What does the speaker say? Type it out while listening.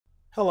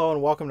Hello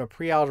and welcome to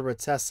Pre-Algebra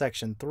Test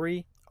Section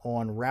 3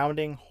 on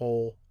rounding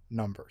whole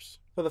numbers.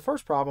 For the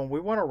first problem,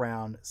 we want to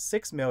round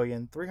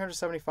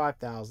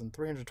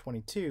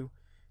 6,375,322 to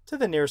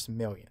the nearest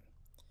million.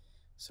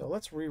 So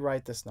let's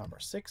rewrite this number,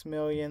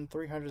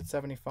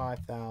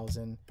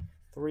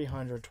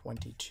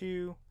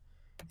 6,375,322,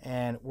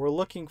 and we're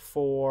looking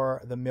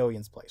for the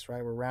millions place,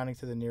 right? We're rounding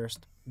to the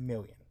nearest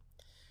million.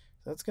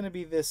 So that's going to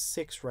be this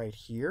 6 right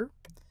here.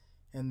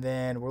 And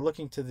then we're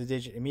looking to the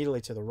digit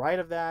immediately to the right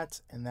of that,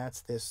 and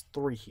that's this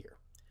 3 here.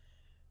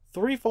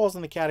 3 falls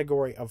in the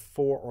category of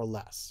 4 or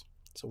less.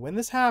 So when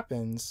this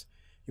happens,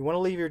 you want to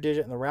leave your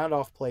digit in the round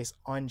off place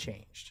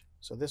unchanged.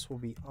 So this will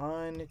be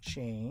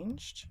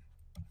unchanged.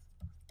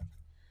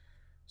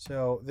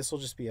 So this will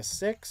just be a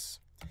 6.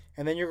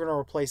 And then you're going to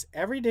replace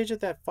every digit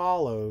that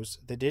follows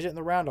the digit in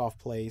the round off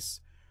place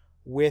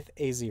with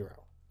a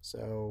 0.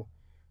 So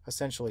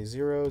essentially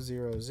 0,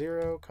 0,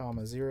 0,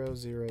 comma 0,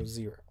 0,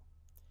 0.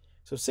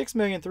 So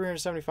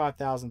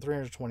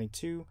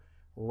 6,375,322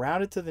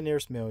 rounded to the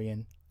nearest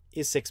million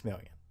is 6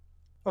 million.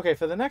 Okay,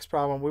 for the next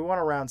problem, we want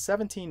to round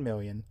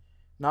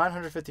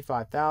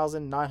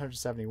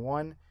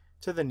 17,955,971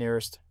 to the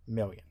nearest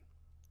million.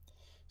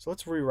 So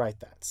let's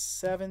rewrite that.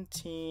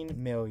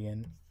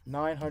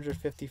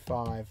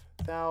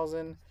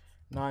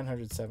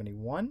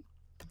 17,955,971. And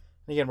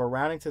again, we're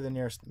rounding to the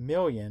nearest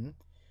million.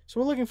 So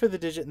we're looking for the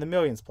digit in the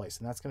millions place,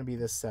 and that's going to be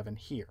this 7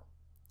 here.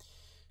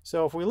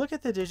 So if we look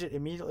at the digit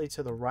immediately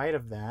to the right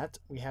of that,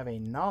 we have a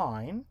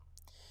 9.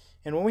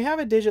 And when we have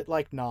a digit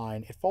like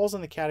 9, it falls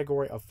in the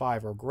category of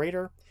 5 or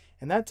greater.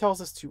 And that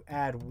tells us to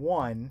add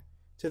 1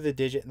 to the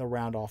digit in the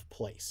round off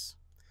place.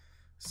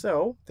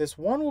 So this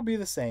 1 will be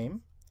the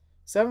same.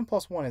 7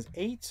 plus 1 is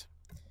 8.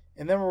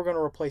 And then we're going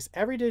to replace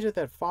every digit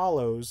that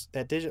follows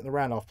that digit in the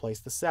round off place,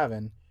 the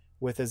 7,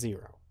 with a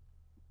 0.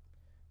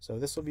 So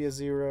this will be a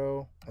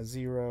 0, a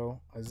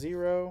 0, a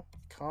 0,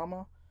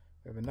 comma.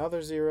 We have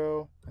another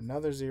 0,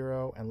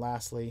 and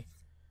lastly,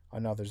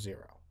 another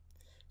 0.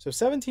 So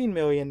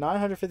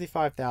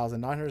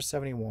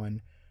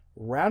 17,955,971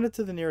 rounded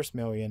to the nearest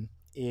million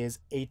is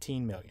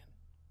 18 million.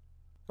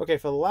 Okay,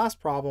 for the last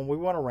problem, we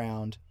want to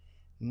round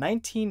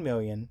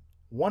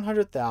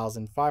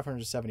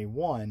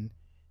 19,100,571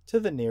 to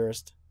the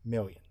nearest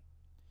million.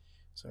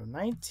 So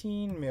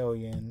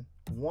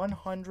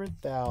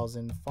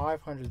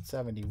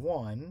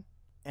 19,100,571,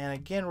 and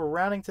again, we're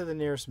rounding to the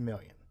nearest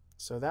million.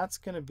 So that's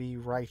going to be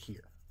right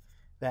here.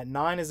 That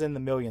 9 is in the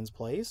millions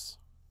place.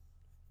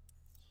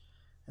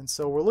 And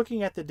so we're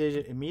looking at the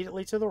digit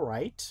immediately to the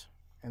right,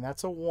 and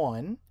that's a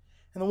 1.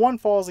 And the 1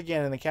 falls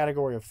again in the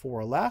category of 4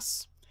 or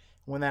less.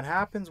 When that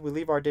happens, we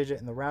leave our digit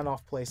in the round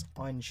off place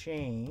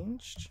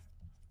unchanged.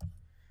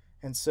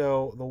 And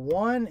so the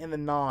 1 and the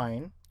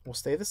 9 will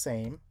stay the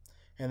same.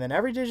 And then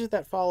every digit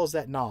that follows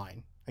that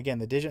 9, again,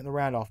 the digit in the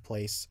round off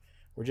place,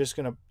 we're just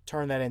going to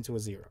turn that into a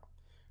 0.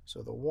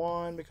 So the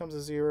 1 becomes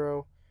a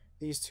 0.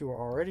 These two are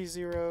already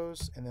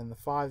zeros, and then the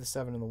 5, the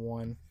 7, and the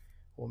 1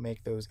 will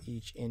make those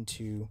each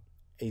into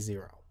a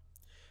 0.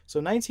 So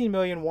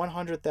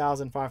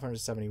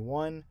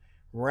 19,100,571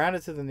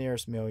 rounded to the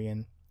nearest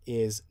million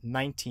is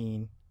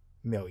 19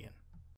 million.